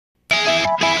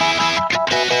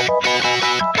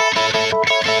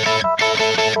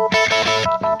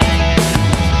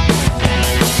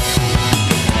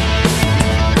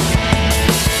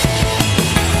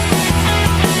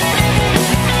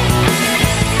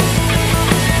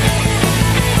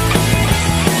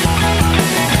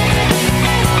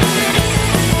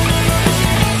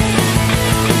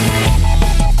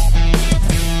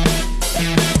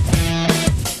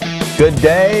Good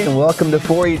day and welcome to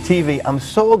 4E TV. I'm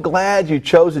so glad you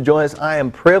chose to join us. I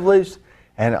am privileged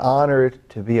and honored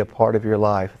to be a part of your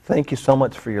life. Thank you so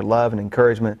much for your love and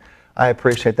encouragement. I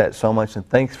appreciate that so much, and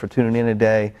thanks for tuning in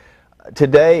today.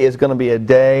 Today is going to be a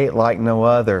day like no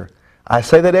other. I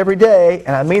say that every day,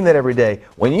 and I mean that every day.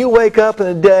 When you wake up in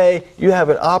a day, you have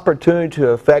an opportunity to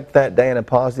affect that day in a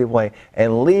positive way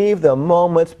and leave the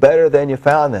moments better than you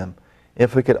found them.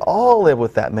 If we could all live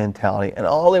with that mentality and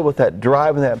all live with that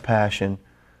drive and that passion,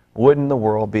 wouldn't the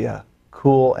world be a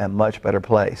cool and much better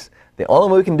place? The only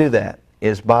way we can do that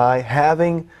is by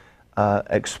having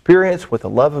experience with the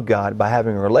love of God, by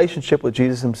having a relationship with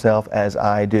Jesus himself, as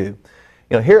I do.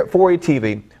 You know, here at 4E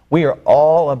TV, we are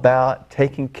all about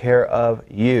taking care of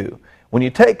you. When you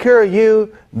take care of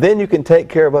you, then you can take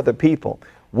care of other people.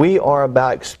 We are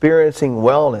about experiencing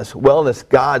wellness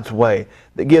God's way,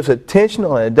 that gives attention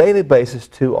on a daily basis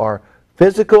to our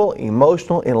physical,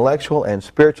 emotional, intellectual, and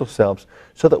spiritual selves,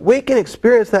 so that we can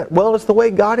experience that wellness the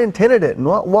way God intended it, and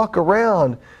not walk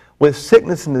around with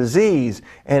sickness and disease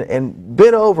and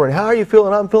bent over and how are you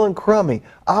feeling? I'm feeling crummy.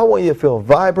 I want you to feel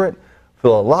vibrant,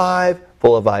 feel alive,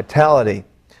 full of vitality.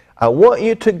 I want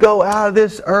you to go out of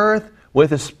this earth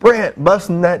with a sprint,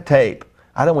 busting that tape.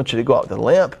 I don't want you to go out with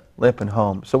a limping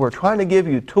home. So we're trying to give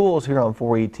you tools here on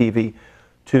 4E TV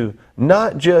to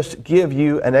not just give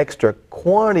you an extra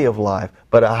quantity of life,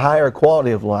 but a higher quality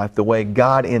of life the way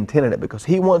God intended it, because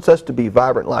he wants us to be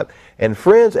vibrant life. And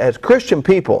friends, as Christian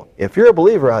people, if you're a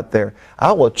believer out there,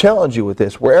 I will challenge you with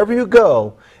this. Wherever you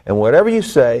go and whatever you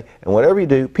say and whatever you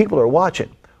do, people are watching.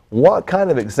 What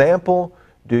kind of example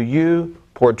do you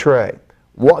portray?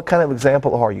 What kind of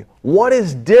example are you? What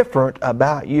is different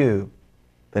about you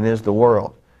than is the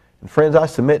world? And friends, I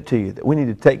submit to you that we need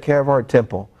to take care of our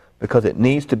temple, because it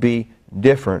needs to be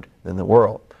different than the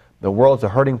world. The world's a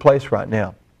hurting place right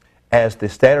now. As the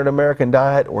standard American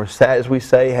diet, or SAD as we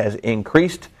say, has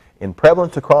increased in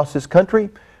prevalence across this country,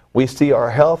 we see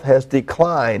our health has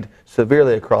declined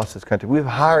severely across this country. We have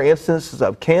higher incidences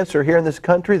of cancer here in this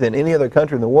country than any other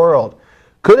country in the world.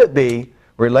 Could it be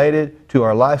related to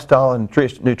our lifestyle and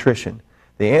nutrition?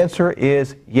 The answer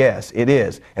is yes, it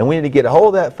is. And we need to get a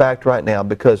hold of that fact right now,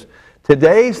 because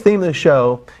today's theme of the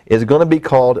show is going to be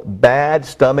called Bad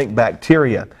Stomach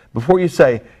Bacteria. Before you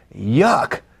say,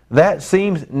 yuck, that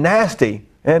seems nasty,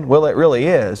 and well, it really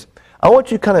is, I want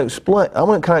to kind of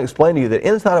explain to you that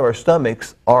inside of our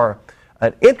stomachs are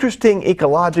an interesting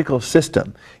ecological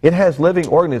system. It has living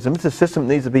organisms. It's a system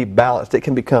that needs to be balanced. It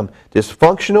can become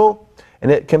dysfunctional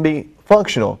and it can be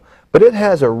functional. But it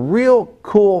has a real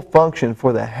cool function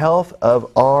for the health of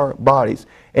our bodies.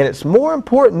 And it's more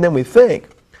important than we think.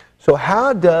 So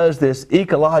how does this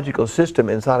ecological system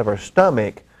inside of our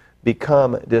stomach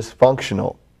become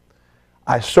dysfunctional?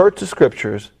 I searched the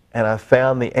scriptures and I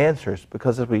found the answers,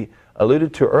 because as we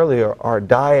alluded to earlier, our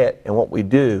diet and what we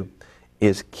do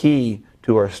is key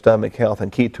to our stomach health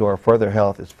and key to our further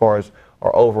health as far as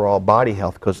our overall body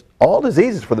health, because all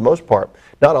diseases, for the most part,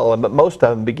 not all of them, but most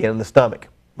of them begin in the stomach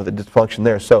with a dysfunction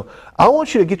there. So I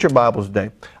want you to get your Bibles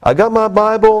today. I got my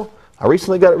Bible. I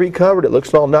recently got it recovered. It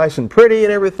looks all nice and pretty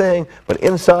and everything, but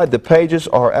inside the pages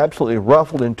are absolutely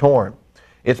ruffled and torn.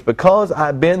 It's because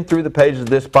I've been through the pages of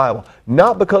this Bible,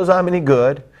 not because I'm any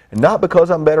good, and not because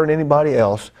I'm better than anybody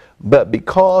else, but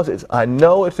because I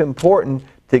know it's important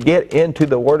to get into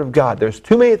the Word of God. There's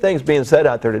too many things being said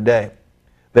out there today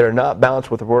that are not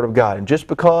balanced with the Word of God. And just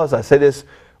because, I say this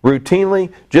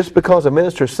routinely, just because a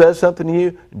minister says something to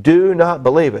you, do not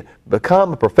believe it.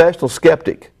 Become a professional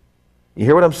skeptic. You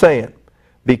hear what I'm saying?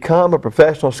 Become a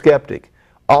professional skeptic.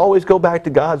 Always go back to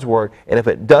God's Word, and if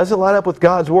it doesn't line up with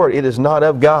God's Word, it is not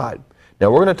of God. Now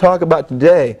we're going to talk about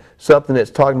today something that's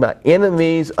talking about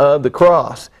enemies of the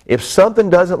cross. If something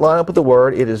doesn't line up with the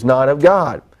Word, it is not of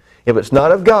God. If it's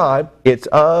not of God, it's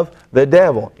of the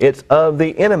devil. It's of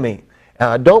the enemy. And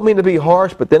I don't mean to be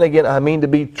harsh, but then again, I mean to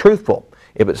be truthful.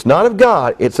 If it's not of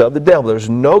God, it's of the devil. There's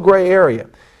no gray area.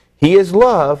 He is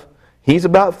love. He's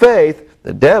about faith.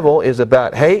 The devil is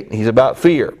about hate. He's about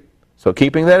fear. So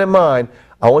keeping that in mind,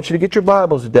 I want you to get your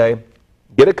Bibles today.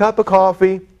 Get a cup of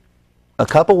coffee, a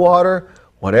cup of water,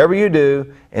 whatever you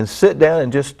do, and sit down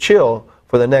and just chill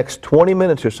for the next 20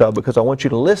 minutes or so, because I want you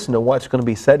to listen to what's going to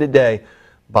be said today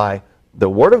by the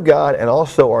Word of God and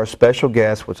also our special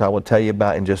guest, which I will tell you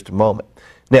about in just a moment.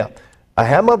 Now, I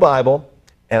have my Bible,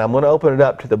 and I'm going to open it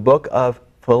up to the book of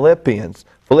Philippians.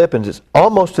 Philippians is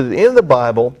almost to the end of the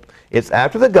Bible. It's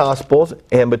after the Gospels,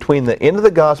 and between the end of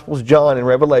the Gospels, John and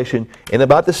Revelation, and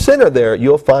about the center there,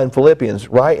 you'll find Philippians,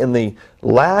 right in the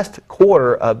last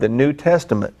quarter of the New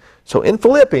Testament. So in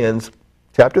Philippians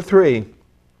chapter 3,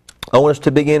 I want us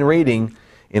to begin reading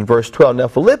in verse 12. Now,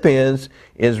 Philippians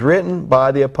is written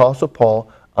by the Apostle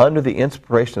Paul under the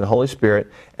inspiration of the Holy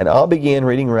Spirit, and I'll begin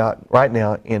reading right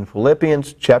now in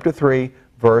Philippians chapter 3,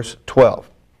 verse 12.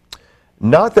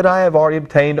 Not that I have already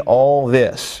obtained all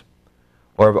this,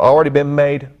 or have already been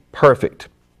made perfect,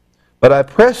 but I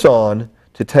press on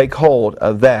to take hold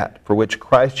of that for which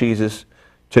Christ Jesus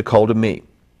took hold of me.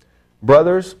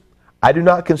 Brothers, I do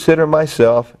not consider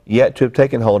myself yet to have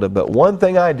taken hold of, but one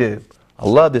thing I do. I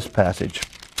love this passage.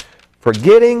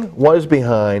 Forgetting what is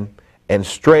behind and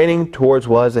straining towards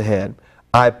what is ahead,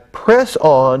 I press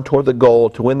on toward the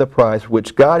goal to win the prize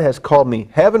which God has called me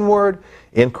heavenward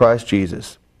in Christ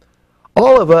Jesus.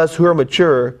 All of us who are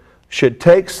mature should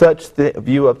take such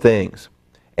view of things.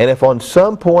 And if on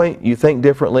some point you think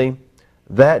differently,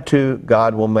 that too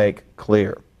God will make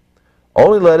clear.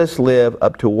 Only let us live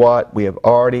up to what we have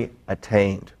already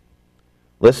attained.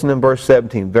 Listen in verse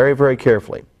 17 very, very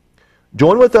carefully.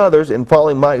 Join with others in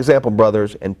following my example,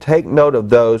 brothers, and take note of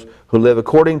those who live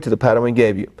according to the pattern we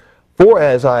gave you. For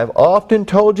as I have often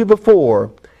told you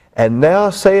before, and now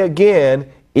say again,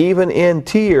 even in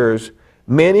tears,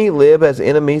 many live as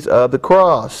enemies of the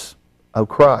cross of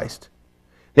Christ.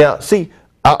 Now, see,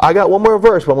 I got one more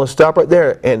verse, but I'm going to stop right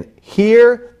there and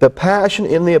hear the passion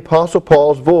in the Apostle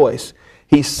Paul's voice.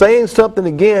 He's saying something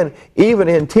again, even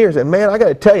in tears. And man, I got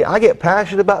to tell you, I get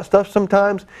passionate about stuff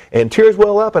sometimes, and tears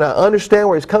well up, and I understand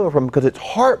where he's coming from because it's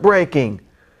heartbreaking.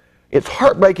 It's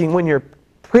heartbreaking when you're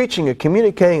preaching or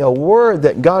communicating a word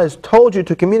that God has told you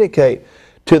to communicate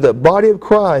to the body of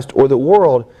Christ or the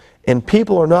world, and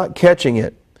people are not catching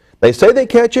it. They say they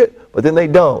catch it, but then they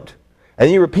don't.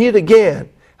 And you repeat it again,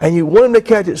 and you want them to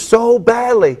catch it so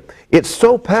badly. It's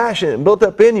so passionate and built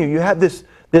up in you. You have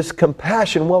this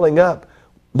compassion welling up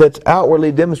that's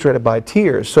outwardly demonstrated by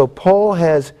tears. So Paul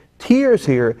has tears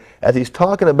here as he's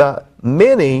talking about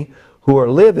many who are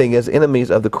living as enemies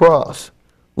of the cross.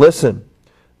 Listen,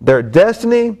 their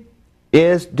destiny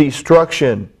is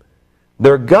destruction.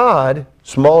 Their God,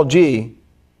 small g,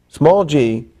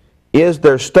 is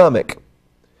their stomach.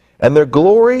 And their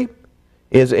glory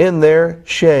is in their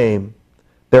shame.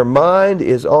 Their mind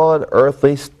is on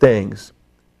earthly things.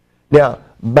 Now,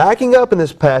 backing up in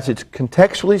this passage,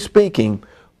 contextually speaking,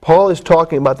 Paul is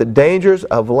talking about the dangers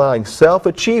of allowing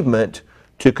self-achievement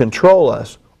to control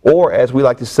us, or as we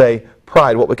like to say,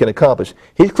 pride, what we can accomplish.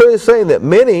 He's clearly saying that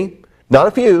many, not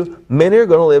a few, many are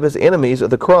going to live as enemies of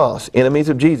the cross, enemies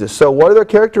of Jesus. So what are their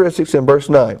characteristics in verse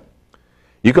 9?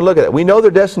 You can look at it. We know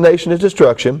their destination is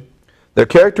destruction. Their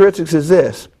characteristics is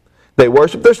this. They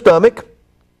worship their stomach,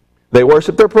 they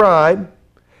worship their pride, and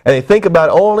they think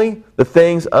about only the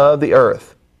things of the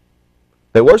earth.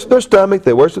 They worship their stomach,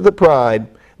 they worship their pride,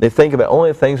 and they think about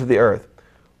only the things of the earth.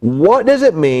 What does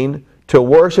it mean to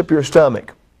worship your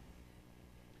stomach?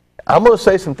 I'm going to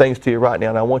say some things to you right now,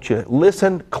 and I want you to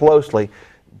listen closely.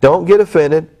 Don't get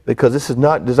offended, because this is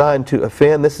not designed to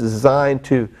offend. This is designed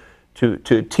to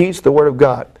teach the Word of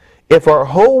God. If our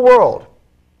whole world,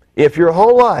 if your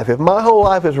whole life, if my whole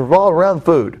life is revolved around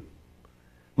food,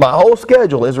 my whole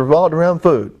schedule is revolved around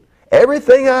food,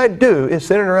 everything I do is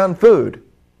centered around food,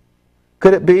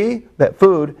 could it be that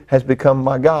food has become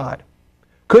my God?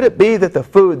 Could it be that the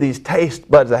food, these taste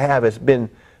buds I have, has been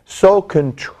so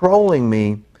controlling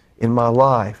me in my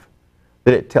life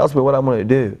that it tells me what I'm going to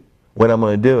do, when I'm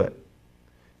going to do it?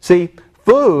 See,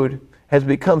 food has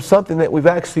become something that we've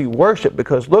actually worshiped,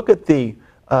 because look at the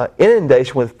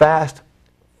inundation with fast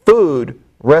food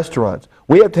restaurants.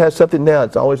 We have to have something now.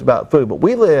 It's always about food. But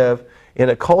we live in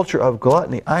a culture of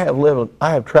gluttony. I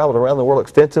have traveled around the world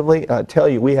extensively, and I tell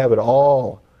you, we have it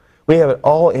all. We have it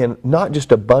all in not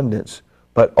just abundance,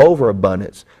 but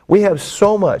overabundance. We have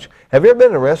so much. Have you ever been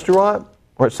in a restaurant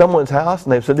or at someone's house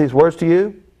and they've said these words to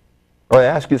you? Or they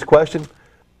ask you this question: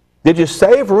 did you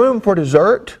save room for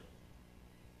dessert?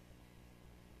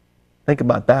 Think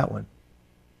about that one.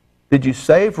 Did you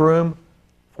save room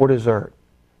for dessert?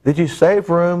 Did you save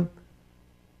room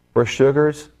for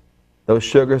sugars? Those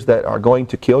sugars that are going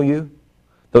to kill you?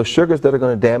 Those sugars that are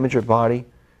going to damage your body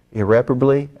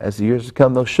irreparably as the years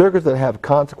come? Those sugars that have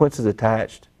consequences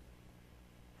attached?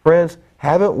 Friends,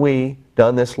 haven't we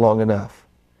done this long enough?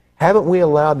 Haven't we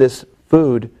allowed this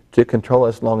food to control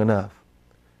us long enough?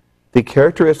 The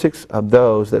characteristics of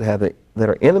those that have that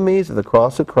are enemies of the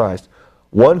cross of Christ,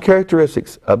 one characteristic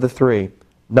of the three,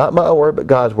 not my word, but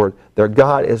God's word, their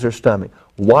God is their stomach.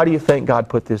 Why do you think God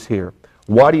put this here?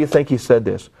 Why do you think He said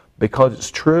this? Because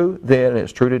it's true then and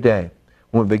it's true today.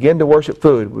 When we begin to worship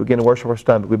food, we begin to worship our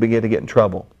stomach, we begin to get in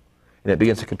trouble. And it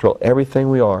begins to control everything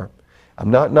we are.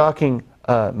 I'm not knocking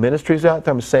ministries out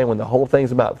there. I'm saying when the whole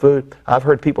thing's about food, I've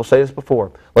heard people say this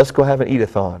before, let's go have an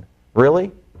eat-a-thon.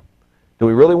 Really? Do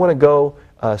we really want to go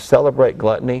celebrate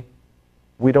gluttony?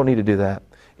 We don't need to do that.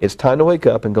 It's time to wake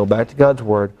up and go back to God's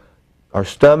Word. Our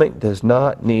stomach does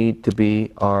not need to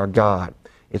be our God.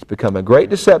 It's become a great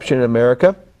deception in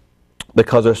America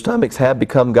because our stomachs have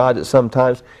become gods at some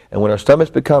times. And when our stomachs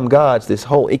become gods, this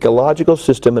whole ecological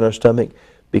system in our stomach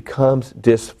becomes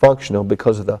dysfunctional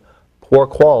because of the poor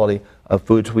quality of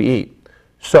foods we eat.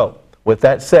 So, with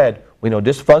that said, we know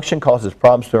dysfunction causes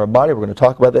problems to our body. We're going to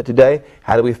talk about that today.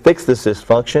 How do we fix this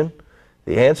dysfunction?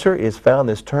 The answer is found in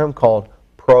this term called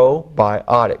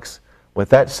probiotics. With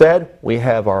that said, we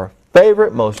have our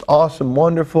favorite, most awesome,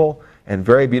 wonderful, and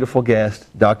very beautiful guest,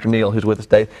 Dr. Neil, who's with us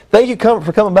today. Thank you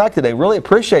for coming back today. Really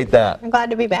appreciate that. I'm glad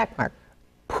to be back, Mark.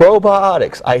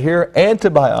 Probiotics. I hear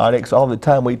antibiotics all the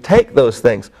time. We take those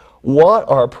things. What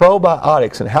are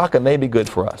probiotics and how can they be good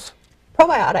for us?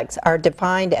 Probiotics are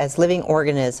defined as living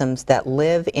organisms that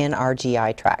live in our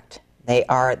GI tract. They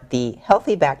are the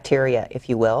healthy bacteria, if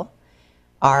you will.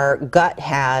 Our gut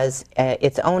has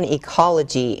its own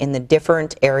ecology in the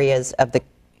different areas of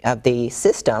the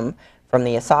system, from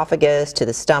the esophagus to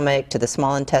the stomach to the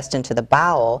small intestine to the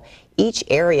bowel. Each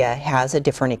area has a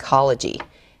different ecology,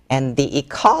 and the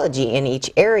ecology in each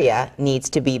area needs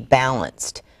to be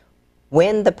balanced.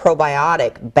 When the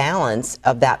probiotic balance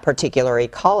of that particular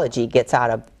ecology gets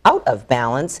out of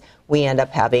balance, we end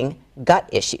up having gut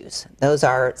issues. Those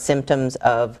are symptoms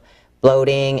of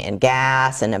bloating and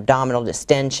gas and abdominal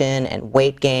distension and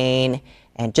weight gain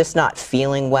and just not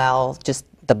feeling well, just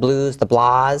the blues, the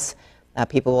blahs.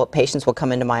 Patients will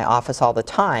come into my office all the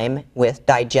time with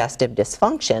digestive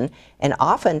dysfunction, and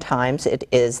oftentimes it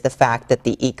is the fact that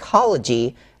the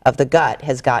ecology of the gut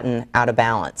has gotten out of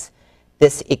balance.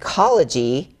 This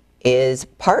ecology is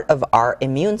part of our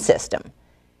immune system.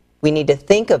 We need to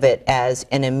think of it as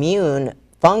an immune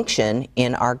function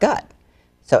in our gut.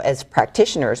 So as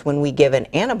practitioners, when we give an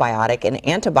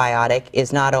antibiotic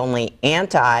is not only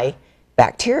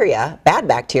anti-bacteria, bad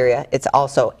bacteria, it's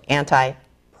also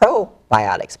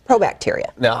anti-probiotics,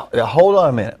 probacteria. Now, hold on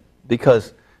a minute,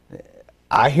 because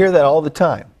I hear that all the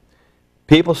time.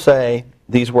 People say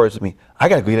these words to me, I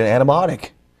got to go get an antibiotic.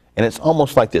 And it's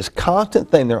almost like this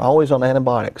constant thing. They're always on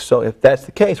antibiotics. So if that's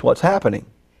the case, what's happening?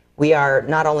 We are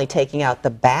not only taking out the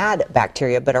bad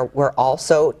bacteria, but we're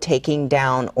also taking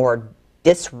down or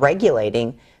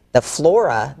dysregulating the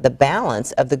flora, the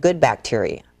balance of the good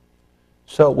bacteria.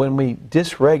 So when we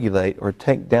dysregulate or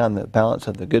take down the balance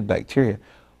of the good bacteria,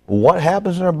 what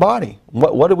happens in our body?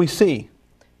 What do we see?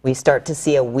 We start to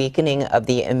see a weakening of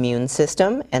the immune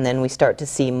system, and then we start to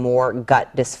see more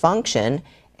gut dysfunction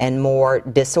and more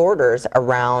disorders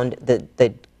around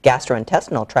the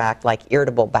gastrointestinal tract, like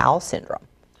irritable bowel syndrome.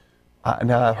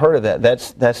 Now, I've heard of that.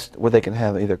 That's where they can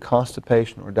have either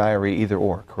constipation or diarrhea, either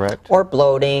or, correct? Or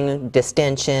bloating,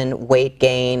 distension, weight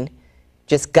gain,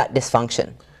 just gut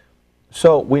dysfunction.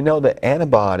 So we know that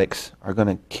antibiotics are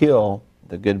going to kill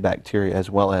the good bacteria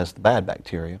as well as the bad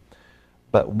bacteria.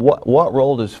 But what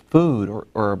role does food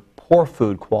or poor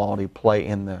food quality play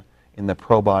in the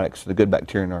probiotics, the good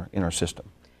bacteria in our system?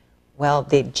 Well,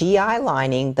 the GI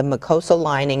lining, the mucosal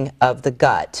lining of the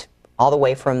gut, all the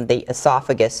way from the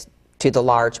esophagus to the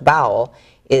large bowel,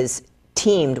 is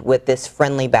teamed with this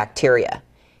friendly bacteria.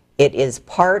 It is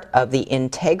part of the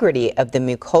integrity of the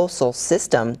mucosal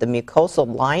system, the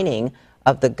mucosal lining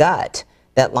of the gut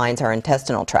that lines our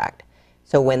intestinal tract.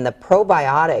 So when the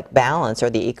probiotic balance or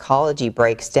the ecology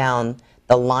breaks down,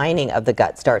 the lining of the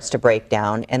gut starts to break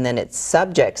down, and then it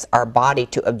subjects our body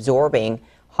to absorbing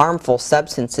harmful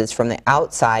substances from the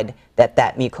outside that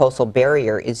mucosal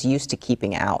barrier is used to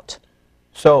keeping out.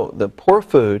 So the poor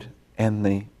food and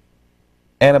the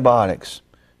antibiotics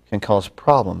can cause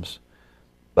problems,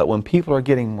 but when people are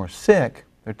getting more sick,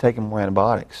 they're taking more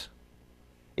antibiotics.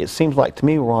 It seems like to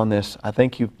me we're on this, I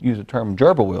think you used the term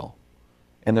gerbil wheel,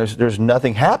 and there's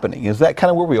nothing happening. Is that kind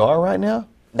of where we are right now?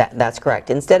 That's correct.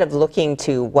 Instead of looking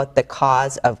to what the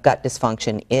cause of gut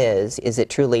dysfunction is it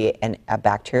truly a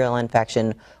bacterial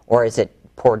infection, or is it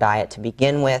poor diet to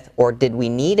begin with, or did we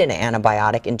need an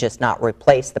antibiotic and just not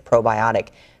replace the probiotic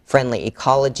friendly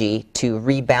ecology to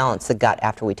rebalance the gut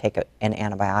after we take an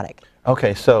antibiotic?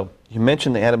 Okay, so you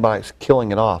mentioned the antibiotics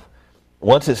killing it off.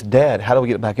 Once it's dead, how do we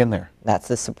get it back in there? That's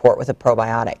the support with a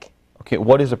probiotic. Okay,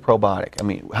 what is a probiotic? I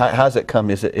mean, how does it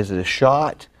come? Is it a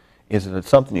shot? Is it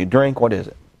something you drink? What is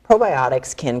it?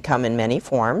 Probiotics can come in many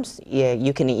forms.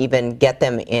 You can even get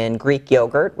them in Greek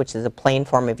yogurt, which is a plain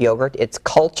form of yogurt. It's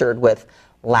cultured with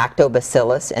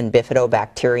lactobacillus and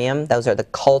bifidobacterium. Those are the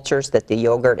cultures that the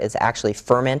yogurt is actually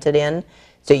fermented in.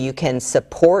 So you can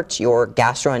support your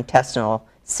gastrointestinal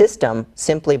system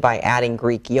simply by adding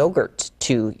Greek yogurt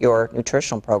to your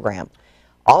nutritional program.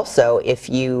 Also, if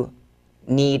you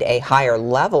need a higher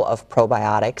level of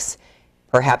probiotics,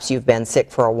 perhaps you've been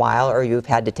sick for a while or you've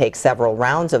had to take several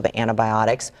rounds of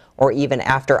antibiotics, or even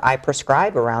after I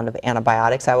prescribe a round of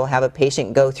antibiotics, I will have a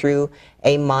patient go through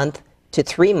a month to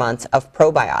 3 months of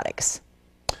probiotics.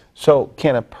 So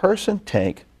can a person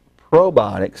take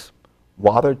probiotics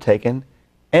while they're taking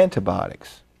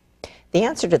antibiotics? The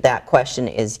answer to that question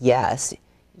is yes.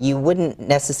 You wouldn't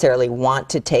necessarily want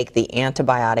to take the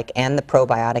antibiotic and the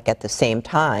probiotic at the same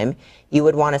time. You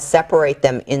would want to separate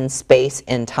them in space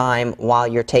and time while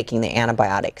you're taking the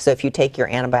antibiotic. So if you take your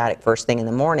antibiotic first thing in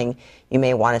the morning, you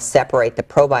may want to separate the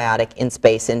probiotic in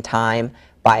space and time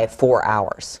by 4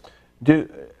 hours. Do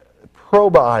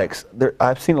probiotics,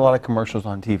 I've seen a lot of commercials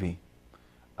on TV,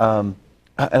 and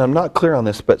I'm not clear on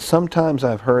this, but sometimes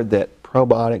I've heard that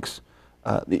probiotics,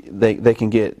 they can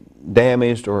get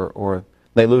damaged or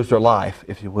they lose their life,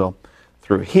 if you will,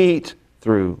 through heat,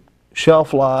 through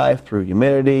shelf life, through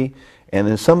humidity, and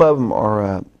then some of them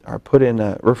are put in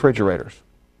refrigerators.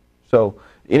 So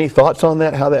any thoughts on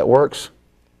that, how that works?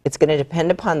 It's going to depend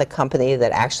upon the company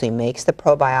that actually makes the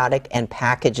probiotic and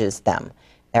packages them.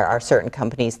 There are certain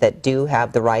companies that do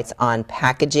have the rights on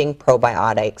packaging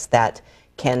probiotics that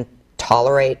can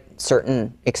tolerate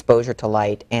certain exposure to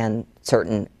light and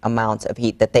certain amounts of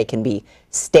heat, that they can be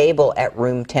stable at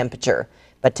room temperature.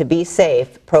 But to be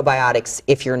safe, probiotics,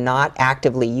 if you're not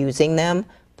actively using them,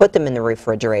 put them in the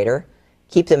refrigerator,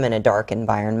 keep them in a dark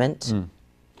environment.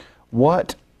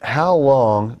 How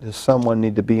long does someone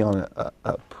need to be on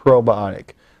a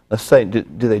probiotic? Let's say, do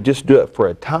they just do it for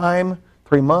a time,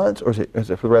 3 months, or is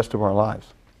it for the rest of our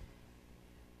lives?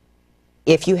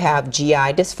 If you have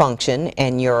GI dysfunction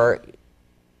and you're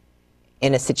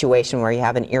in a situation where you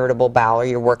have an irritable bowel or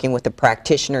you're working with a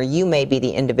practitioner, you may be the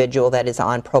individual that is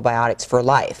on probiotics for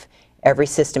life. Every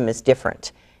system is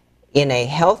different. In a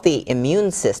healthy immune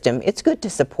system, it's good to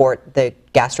support the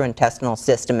gastrointestinal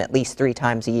system at least 3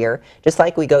 times a year, just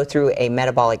like we go through a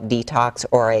metabolic detox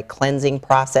or a cleansing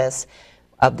process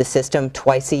of the system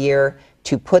twice a year.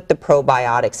 To put the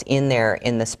probiotics in there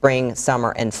in the spring,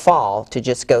 summer, and fall, to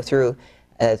just go through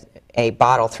a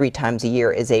bottle 3 times a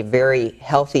year is a very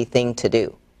healthy thing to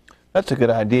do. That's a good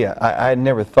idea. I had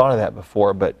never thought of that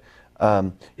before, but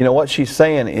you know what she's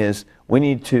saying is we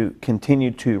need to continue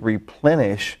to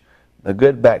replenish the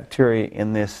good bacteria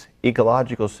in this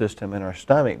ecological system in our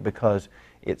stomach, because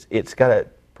it's got a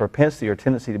propensity or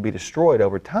tendency to be destroyed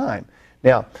over time.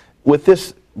 Now, with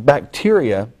this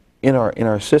bacteria in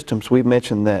our systems, we've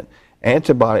mentioned that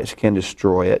antibiotics can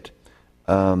destroy it.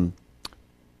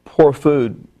 Poor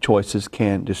food choices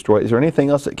can destroy it. Is there anything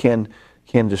else that can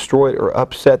destroy it or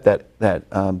upset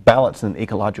that balance in the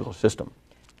ecological system?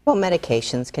 Well,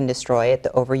 medications can destroy it. The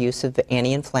overuse of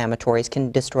anti-inflammatories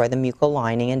can destroy the mucal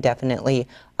lining and definitely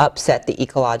upset the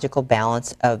ecological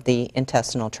balance of the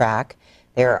intestinal tract.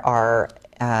 There are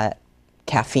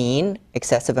caffeine,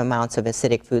 excessive amounts of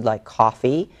acidic food like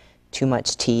coffee, too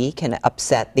much tea can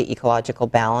upset the ecological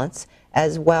balance,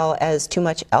 as well as too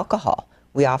much alcohol.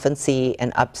 We often see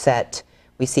an upset,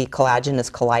 we see collagenous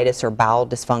colitis or bowel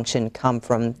dysfunction come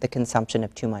from the consumption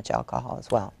of too much alcohol as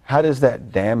well. How does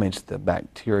that damage the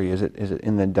bacteria? Is it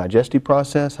in the digestive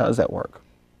process? How does that work?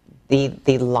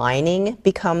 The lining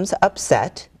becomes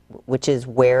upset, which is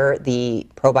where the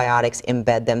probiotics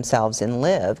embed themselves and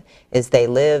live, is they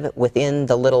live within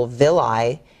the little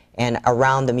villi and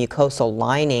around the mucosal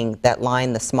lining that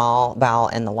line the small bowel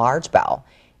and the large bowel.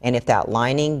 And if that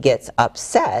lining gets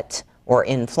upset or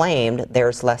inflamed,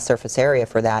 there's less surface area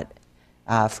for that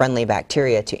friendly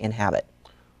bacteria to inhabit.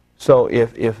 So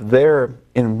if their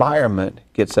environment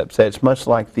gets upset, it's much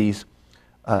like these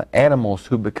animals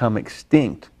who become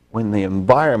extinct when the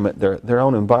environment, their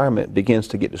own environment begins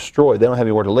to get destroyed. They don't have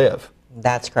anywhere to live.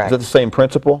 That's correct. Is that the same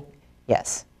principle?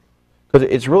 Yes. Because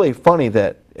it's really funny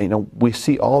that we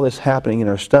see all this happening in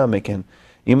our stomach, and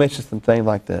you mentioned some things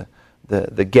like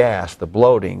the gas, the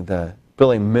bloating, the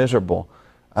feeling miserable.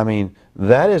 I mean,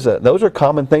 those are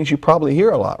common things you probably hear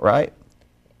a lot, right?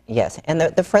 Yes, and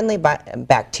the friendly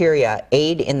bacteria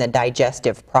aid in the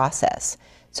digestive process.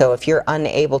 So if you're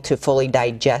unable to fully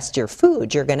digest your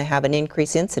food, you're going to have an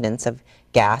increased incidence of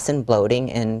gas and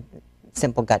bloating and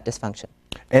simple gut dysfunction.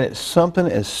 And it's something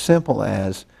as simple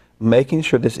as making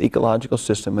sure this ecological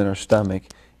system in our stomach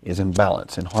is in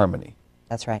balance, in harmony.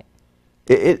 That's right.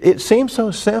 It seems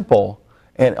so simple,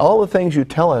 and all the things you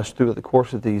tell us through the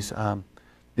course of these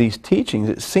teachings,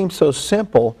 it seems so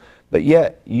simple, but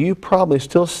yet you probably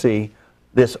still see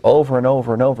this over and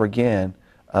over and over again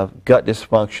of gut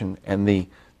dysfunction and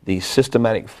the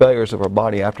systematic failures of our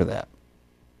body after that.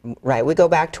 Right. We go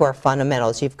back to our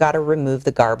fundamentals. You've got to remove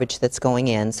the garbage that's going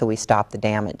in so we stop the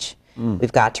damage.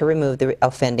 We've got to remove the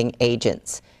offending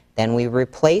agents. Then we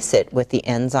replace it with the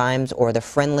enzymes or the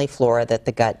friendly flora that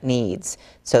the gut needs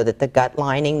so that the gut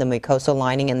lining, the mucosal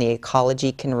lining, and the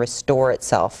ecology can restore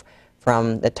itself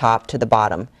from the top to the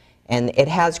bottom. And it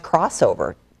has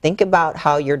crossover. Think about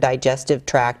how your digestive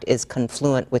tract is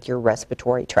confluent with your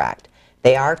respiratory tract.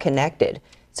 They are connected.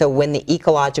 So when the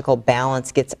ecological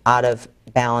balance gets out of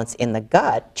balance in the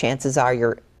gut, chances are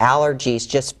your allergies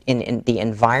just in the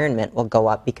environment will go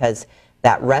up because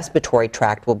that respiratory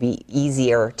tract will be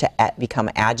easier to become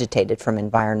agitated from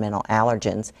environmental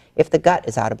allergens if the gut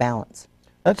is out of balance.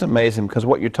 That's amazing, because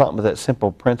what you're talking about, that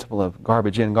simple principle of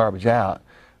garbage in, garbage out,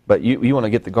 but you want to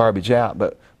get the garbage out.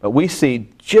 But we see,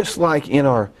 just like in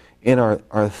our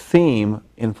theme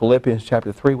in Philippians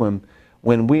chapter 3,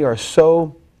 when we are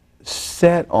so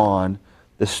set on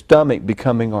the stomach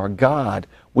becoming our God,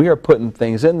 we are putting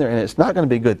things in there, and it's not going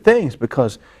to be good things,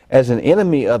 because as an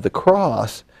enemy of the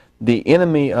cross, the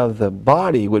enemy of the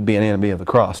body would be an enemy of the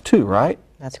cross too, right?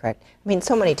 That's correct. I mean,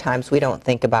 so many times we don't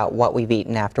think about what we've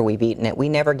eaten after we've eaten it. We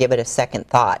never give it a second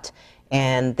thought.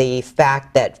 And the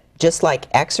fact that just like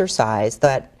exercise,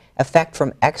 that effect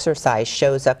from exercise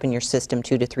shows up in your system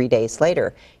 2 to 3 days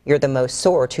later. You're the most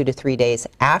sore 2 to 3 days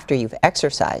after you've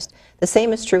exercised. The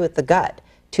same is true with the gut.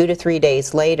 2 to 3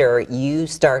 days later, you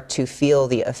start to feel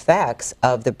the effects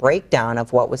of the breakdown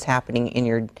of what was happening in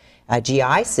your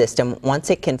GI system once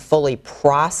it can fully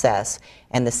process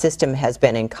and the system has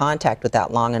been in contact with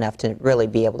that long enough to really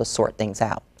be able to sort things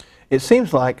out. It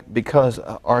seems like because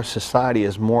our society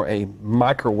is more a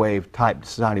microwave type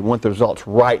society, we want the results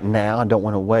right now and don't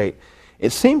want to wait.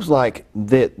 It seems like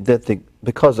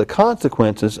because the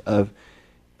consequences of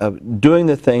doing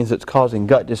the things that's causing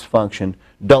gut dysfunction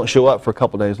don't show up for a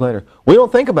couple days later, we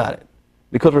don't think about it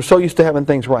because we're so used to having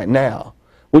things right now.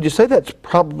 Would you say that's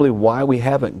probably why we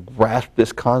haven't grasped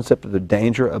this concept of the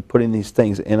danger of putting these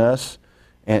things in us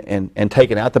and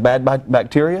taking out the bad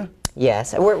bacteria?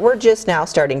 Yes, we're just now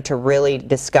starting to really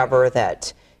discover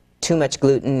that too much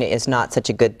gluten is not such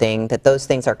a good thing, that those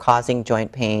things are causing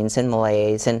joint pains and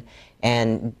malaise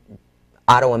and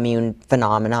autoimmune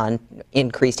phenomenon,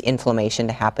 increased inflammation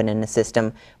to happen in the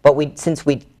system. But since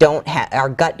we don't our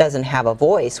gut doesn't have a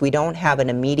voice, we don't have an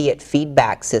immediate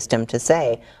feedback system to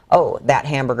say, oh, that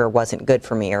hamburger wasn't good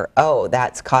for me, or oh,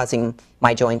 that's causing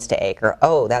my joints to ache, or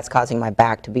oh, that's causing my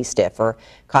back to be stiff, or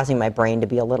causing my brain to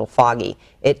be a little foggy.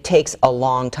 It takes a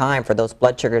long time for those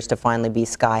blood sugars to finally be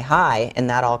sky high, and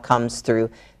that all comes through,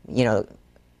 you know,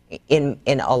 in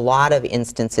a lot of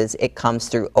instances, it comes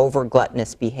through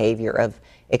over-gluttonous behavior of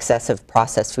excessive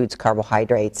processed foods,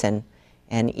 carbohydrates, and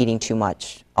eating too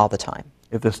much all the time.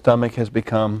 If the stomach has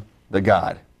become the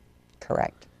God.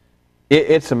 Correct.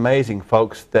 It's amazing,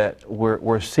 folks, that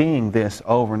we're seeing this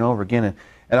over and over again.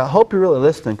 And I hope you're really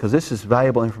listening, because this is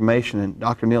valuable information. And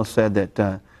Dr. Neil said that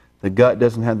the gut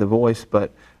doesn't have the voice,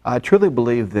 but I truly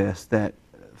believe this, that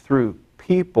through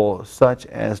people such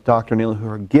as Dr. Neil, who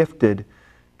are gifted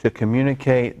to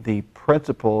communicate the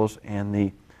principles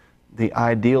and the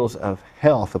ideals of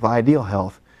health, of ideal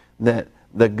health, that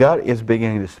the gut is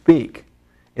beginning to speak.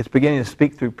 It's beginning to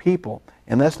speak through people.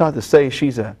 And that's not to say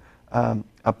she's a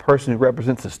person who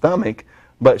represents the stomach,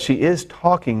 but she is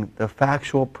talking the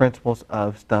factual principles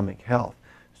of stomach health.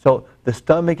 So the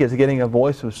stomach is getting a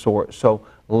voice of sorts. So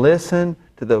listen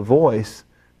to the voice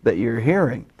that you're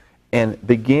hearing and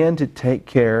begin to take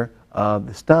care of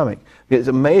the stomach. It's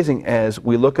amazing as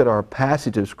we look at our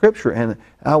passage of Scripture, and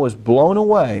I was blown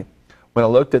away when I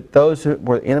looked at those who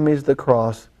were enemies of the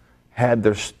cross had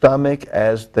their stomach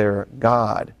as their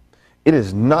God. It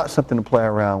is not something to play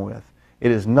around with.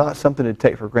 It is not something to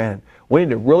take for granted. We need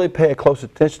to really pay close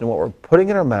attention to what we're putting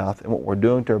in our mouth and what we're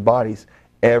doing to our bodies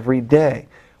every day.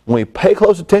 When we pay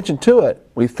close attention to it,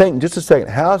 we think, just a second,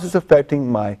 how is this affecting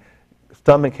my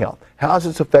stomach health? How is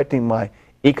this affecting my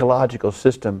ecological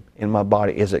system in my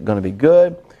body? Is it going to be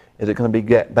good? Is it going to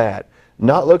be bad?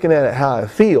 Not looking at it how I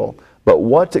feel, but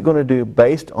what's it going to do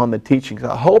based on the teachings.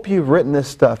 I hope you've written this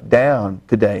stuff down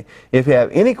today. If you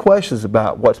have any questions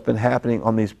about what's been happening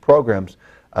on these programs,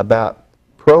 about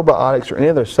probiotics or any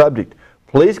other subject,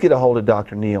 please get a hold of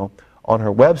Dr. Neil on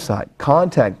her website.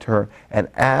 Contact her and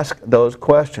ask those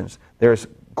questions. There's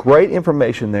great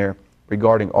information there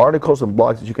regarding articles and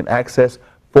blogs that you can access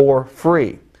for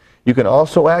free. You can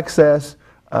also access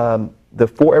the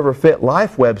Forever Fit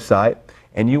Life website,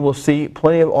 and you will see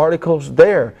plenty of articles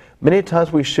there. Many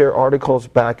times we share articles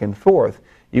back and forth.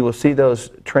 You will see those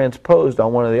transposed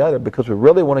on one or the other because we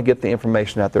really want to get the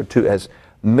information out there to as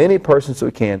many persons as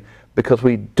we can, because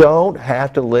we don't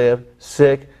have to live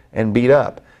sick and beat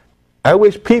up. I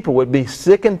wish people would be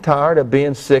sick and tired of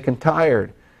being sick and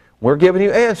tired. We're giving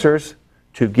you answers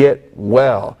to get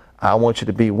well. I want you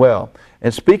to be well.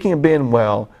 And speaking of being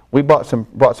well, we brought some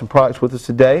products with us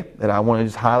today that I want to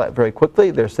just highlight very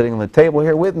quickly. They're sitting on the table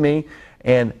here with me.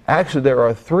 And actually, there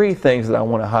are 3 things that I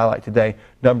want to highlight today.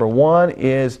 Number 1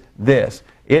 is this.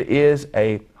 It is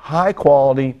a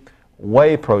high-quality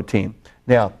whey protein.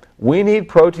 Now, we need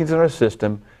proteins in our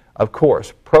system. Of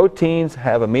course, proteins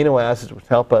have amino acids which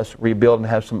help us rebuild and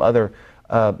have some other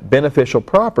beneficial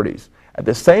properties. At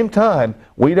the same time,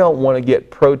 we don't want to get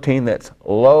protein that's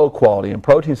low quality. And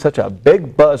protein is such a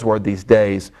big buzzword these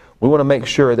days. We want to make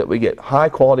sure that we get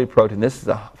high-quality protein. This is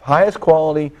the highest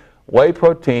quality whey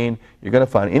protein you're going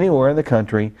to find anywhere in the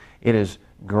country. It is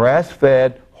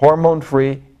grass-fed,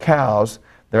 hormone-free cows.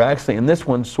 They're actually, in this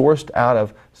one, sourced out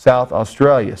of South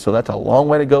Australia. So that's a long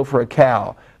way to go for a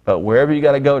cow. But wherever you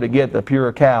got to go to get the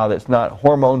pure cow that's not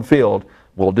hormone-filled,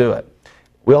 we'll do it.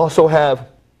 We also have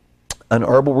an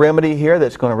herbal remedy here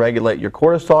that's going to regulate your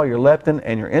cortisol, your leptin,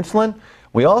 and your insulin.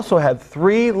 We also have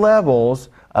 3 levels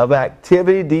of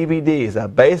activity DVDs, a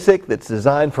basic that's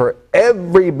designed for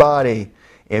everybody.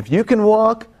 If you can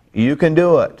walk, you can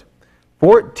do it.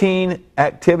 14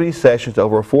 activity sessions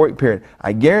over a 4-week period.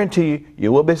 I guarantee you,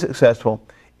 you will be successful.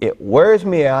 It wears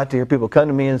me out to hear people come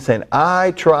to me and saying,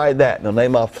 I tried that, and they'll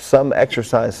name off some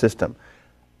exercise system.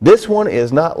 This one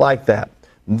is not like that.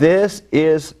 This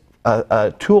is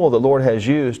a tool the Lord has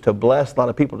used to bless a lot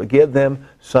of people, to give them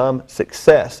some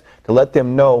success, to let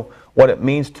them know what it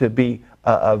means to be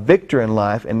a victor in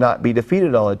life and not be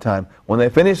defeated all the time. When they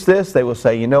finish this, they will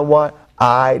say, you know what,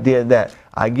 I did that.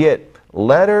 I get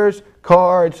letters,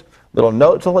 cards, little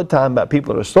notes all the time about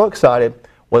people that are so excited,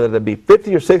 whether they be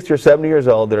 50 or 60 or 70 years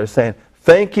old, that are saying,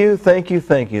 thank you, thank you,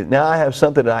 thank you. Now I have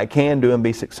something that I can do and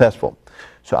be successful.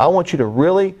 So I want you to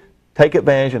really take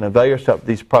advantage and avail yourself of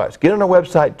these products. Get on our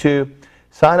website too.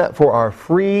 Sign up for our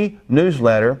free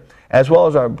newsletter, as well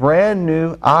as our brand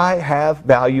new I Have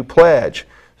Value pledge.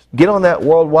 Get on that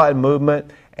worldwide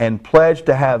movement and pledge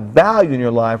to have value in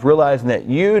your life, realizing that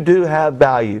you do have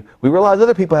value. We realize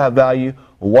other people have value.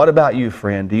 What about you,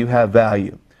 friend? Do you have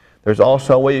value? There's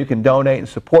also a way you can donate and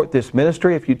support this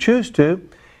ministry if you choose to.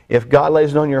 If God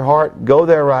lays it on your heart, go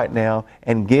there right now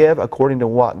and give according to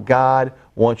what God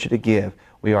wants you to give.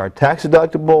 We are a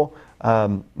tax-deductible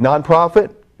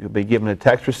nonprofit. You'll be given a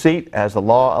tax receipt as the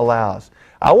law allows.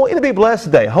 I want you to be blessed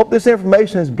today. I hope this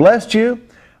information has blessed you.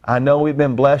 I know we've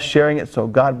been blessed sharing it, so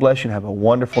God bless you and have a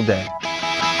wonderful day.